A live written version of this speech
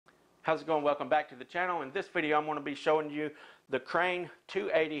How's it going? Welcome back to the channel. In this video I'm going to be showing you the Crain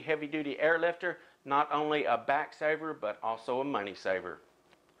 280 heavy duty air lifter. Not only a back saver but also a money saver.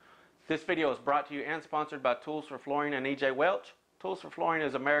 This video is brought to you and sponsored by Tools for Flooring and EJ Welch. Tools for Flooring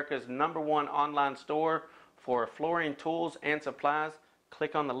is America's #1 online store for flooring tools and supplies.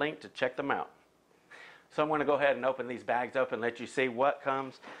 Click on the link to check them out. So I'm going to go ahead and open these bags up and let you see what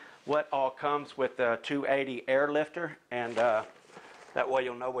all comes with the 280 air lifter, and that way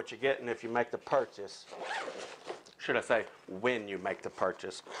you'll know what you're getting if you make the purchase. Should I say when you make the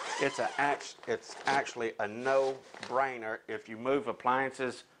purchase. It's actually a no-brainer. If you move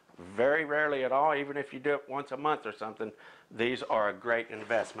appliances very rarely at all, even if you do it once a month or something, these are a great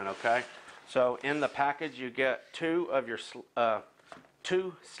investment, okay? So in the package you get two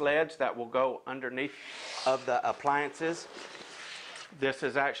sleds that will go underneath of the appliances. This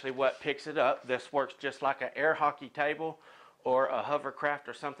is actually what picks it up. This works just like an air hockey table or a hovercraft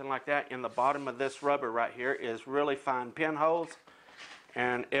or something like that. In the bottom of this rubber right here is really fine pinholes,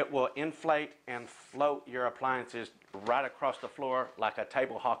 and it will inflate and float your appliances right across the floor like a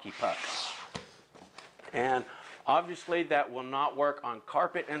table hockey puck. And obviously that will not work on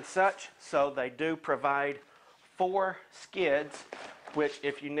carpet and such, so they do provide 4 skids, which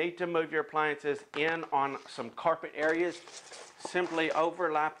if you need to move your appliances in on some carpet areas, simply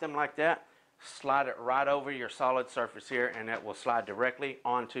overlap them like that, slide it right over your solid surface here, and it will slide directly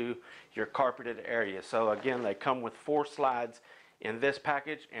onto your carpeted area. So again, they come with 4 slides in this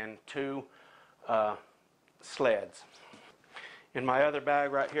package and 2 sleds. In my other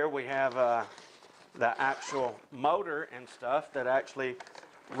bag right here we have the actual motor and stuff that actually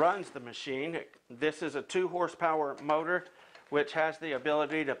runs the machine. This is a 2 horsepower motor which has the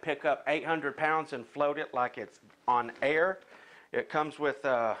ability to pick up 800 pounds and float it like it's on air. It comes with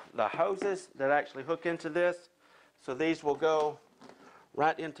the hoses that actually hook into this. So these will go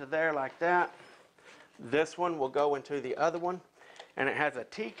right into there like that. This one will go into the other one, and it has a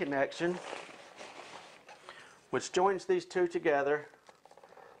T connection which joins these two together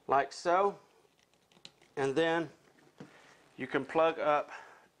like so. And then you can plug up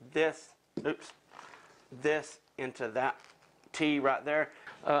this into that T right there.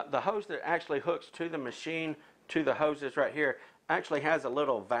 The hose that actually hooks to the machine, to the hoses right here, actually has a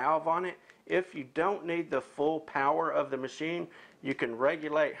little valve on it. If you don't need the full power of the machine, you can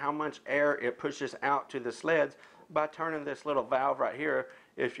regulate how much air it pushes out to the sleds by turning this little valve right here.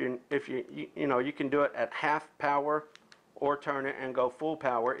 If you can do it at half power or turn it and go full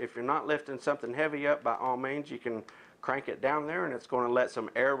power. If you're not lifting something heavy up, by all means you can crank it down there, and it's going to let some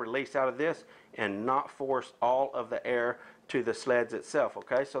air release out of this and not force all of the air to the sleds itself.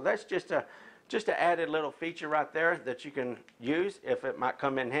 Okay, so that's just an added little feature right there that you can use if it might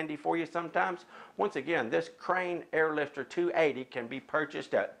come in handy for you sometimes. Once again, this Crain Air Lifter 280 can be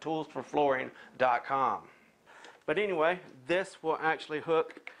purchased at toolsforflooring.com. But anyway, this will actually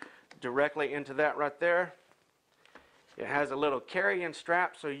hook directly into that right there. It has a little carrying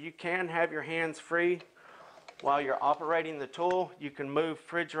strap, so you can have your hands free while you're operating the tool. You can move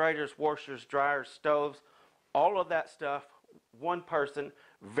refrigerators, washers, dryers, stoves, all of that stuff, one person,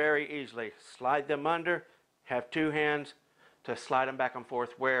 very easily. Slide them under, have 2 hands to slide them back and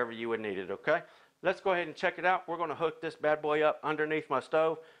forth wherever you would need it, okay? Let's go ahead and check it out. We're going to hook this bad boy up underneath my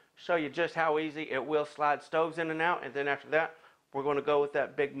stove, show you just how easy it will slide stoves in and out, and then after that we're going to go with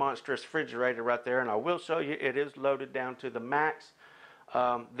that big monstrous refrigerator right there, and I will show you it is loaded down to the max.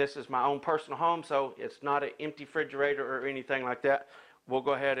 This is my own personal home, so it's not an empty refrigerator or anything like that. We'll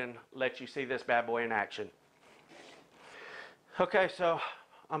go ahead and let you see this bad boy in action. Okay, so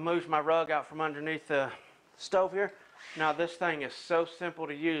I moved my rug out from underneath the stove here. Now this thing is so simple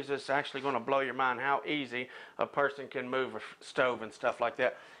to use, it's actually going to blow your mind how easy a person can move a stove and stuff like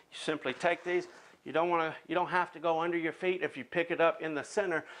that. You simply take these. You don't have to go under your feet. If you pick it up in the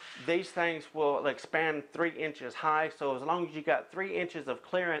center, these things will expand 3 inches high. So as long as you got 3 inches of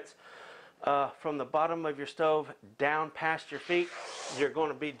clearance from the bottom of your stove down past your feet, you're going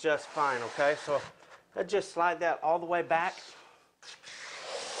to be just fine, okay? So I just slide that all the way back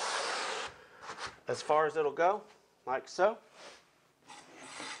as far as it'll go, like so.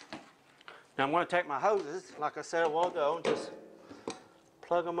 Now I'm going to take my hoses, like I said a while ago, and just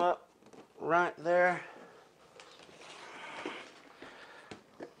plug them up right there.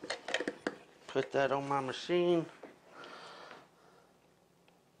 Put that on my machine.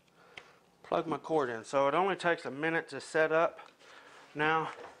 Plug my cord in. So it only takes a minute to set up. Now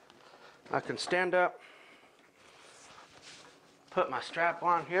I can stand up, put my strap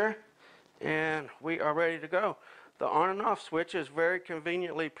on here, and we are ready to go. The on and off switch is very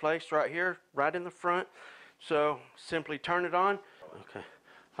conveniently placed right here, right in the front. So simply turn it on. Okay.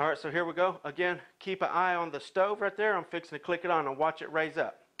 All right, so here we go. Again, keep an eye on the stove right there. I'm fixing to click it on and watch it raise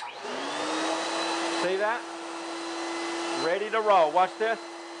up. See that? Ready to roll. Watch this.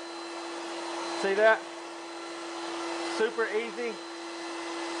 See that? Super easy.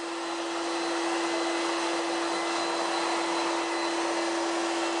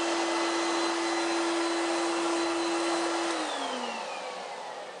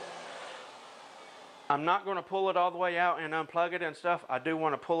 I'm not going to pull it all the way out and unplug it and stuff. I do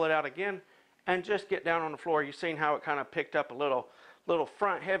want to pull it out again and just get down on the floor. You've seen how it kind of picked up a little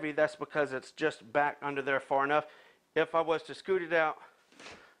front heavy. That's because it's just back under there far enough. If I was to scoot it out,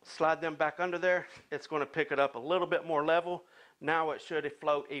 slide them back under there, it's going to pick it up a little bit more level. Now it should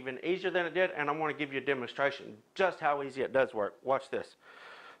float even easier than it did, and I want to give you a demonstration just how easy it does work. Watch this.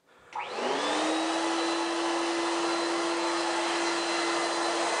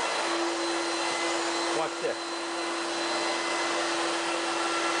 Watch this.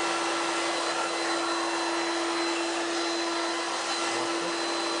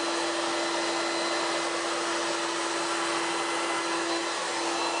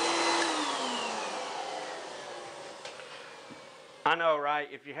 I know, right?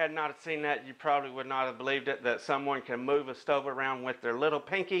 If you had not seen that, you probably would not have believed it, that someone can move a stove around with their little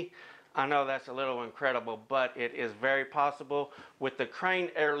pinky. I know that's a little incredible, but it is very possible with the Crain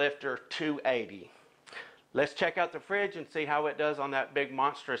Air Lifter 280. Let's check out the fridge and see how it does on that big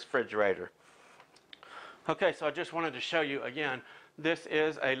monstrous refrigerator. Okay, so I just wanted to show you again, this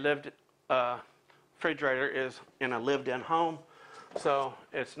is a refrigerator is in a lived-in home, so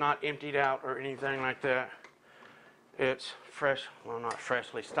it's not emptied out or anything like that. It's fresh, well, not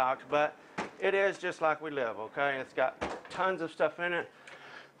freshly stocked, but it is just like we live, okay? It's got tons of stuff in it.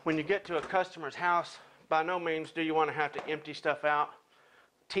 When you get to a customer's house, by no means do you want to have to empty stuff out.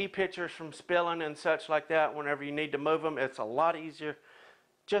 Tea pitchers from spilling and such like that, whenever you need to move them, it's a lot easier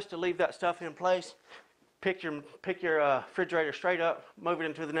just to leave that stuff in place. Pick your refrigerator straight up, move it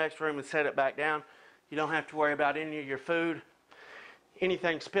into the next room and set it back down. You don't have to worry about any of your food,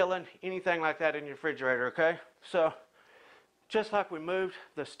 anything spilling, anything like that in your refrigerator, okay? So, just like we moved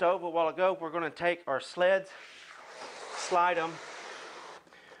the stove a while ago, we're going to take our sleds, slide them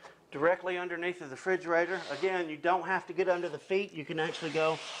directly underneath of the refrigerator. Again, you don't have to get under the feet. You can actually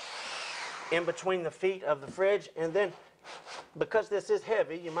go in between the feet of the fridge. And then, because this is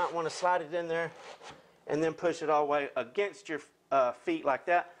heavy, you might want to slide it in there and then push it all the way against your feet like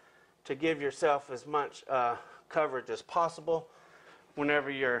that to give yourself as much coverage as possible whenever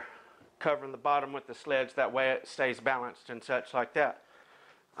you're covering the bottom with the sleds. That way it stays balanced and such like that.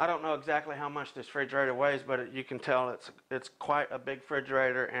 I don't know exactly how much this refrigerator weighs, but you can tell it's quite a big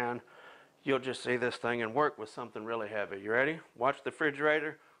refrigerator, and you'll just see this thing and work with something really heavy. You ready? Watch the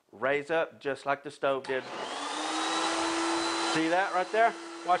refrigerator raise up just like the stove did. See that right there?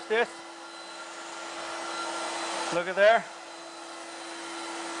 Watch this. Look at there.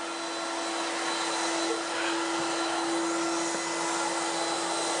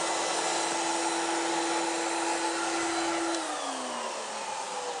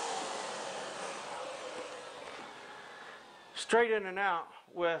 Straight in and out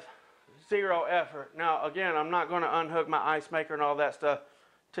with zero effort. Now again, I'm not going to unhook my ice maker and all that stuff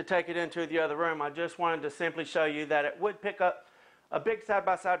to take it into the other room. I just wanted to simply show you that it would pick up a big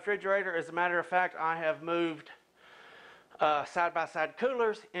side-by-side refrigerator. As a matter of fact, I have moved side-by-side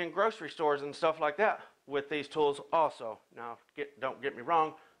coolers in grocery stores and stuff like that with these tools also. Now don't get me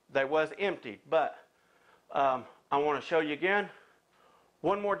wrong, they was emptied, but I want to show you again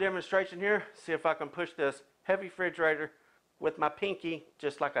one more demonstration here. See if I can push this heavy refrigerator with my pinky,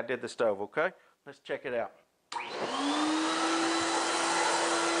 just like I did the stove, okay? Let's check it out. My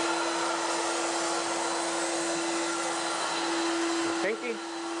pinky.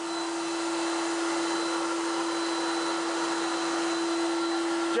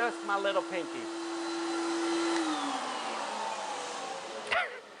 Just my little pinky.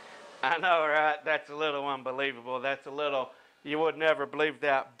 I know, right? That's a little unbelievable. That's a little, you would never believe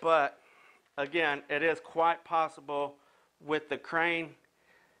that. But, again, it is quite possible with the Crain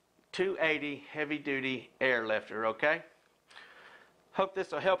 280 heavy duty air lifter, okay? Hope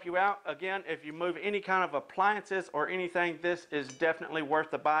this will help you out. Again, if you move any kind of appliances or anything, this is definitely worth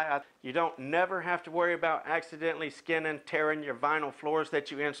the buy. You don't never have to worry about accidentally skinning, tearing your vinyl floors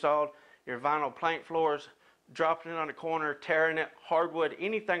that you installed, your vinyl plank floors, dropping it on the corner, tearing it, hardwood,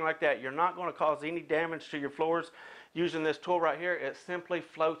 anything like that. You're not going to cause any damage to your floors using this tool right here. It simply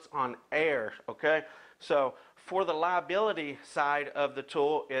floats on air, okay? So for the liability side of the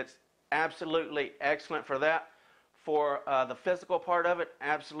tool, it's absolutely excellent for that. For the physical part of it,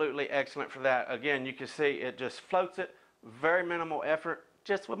 absolutely excellent for that. Again, you can see it just floats it, very minimal effort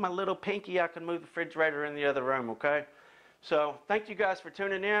just with my little pinky, I can move the refrigerator in the other room, okay? So thank you guys for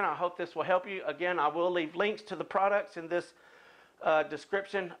tuning in. I hope this will help you. Again, I will leave links to the products in this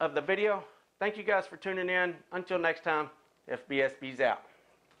description of the video. Thank you guys for tuning in. Until next time, FBSB's out.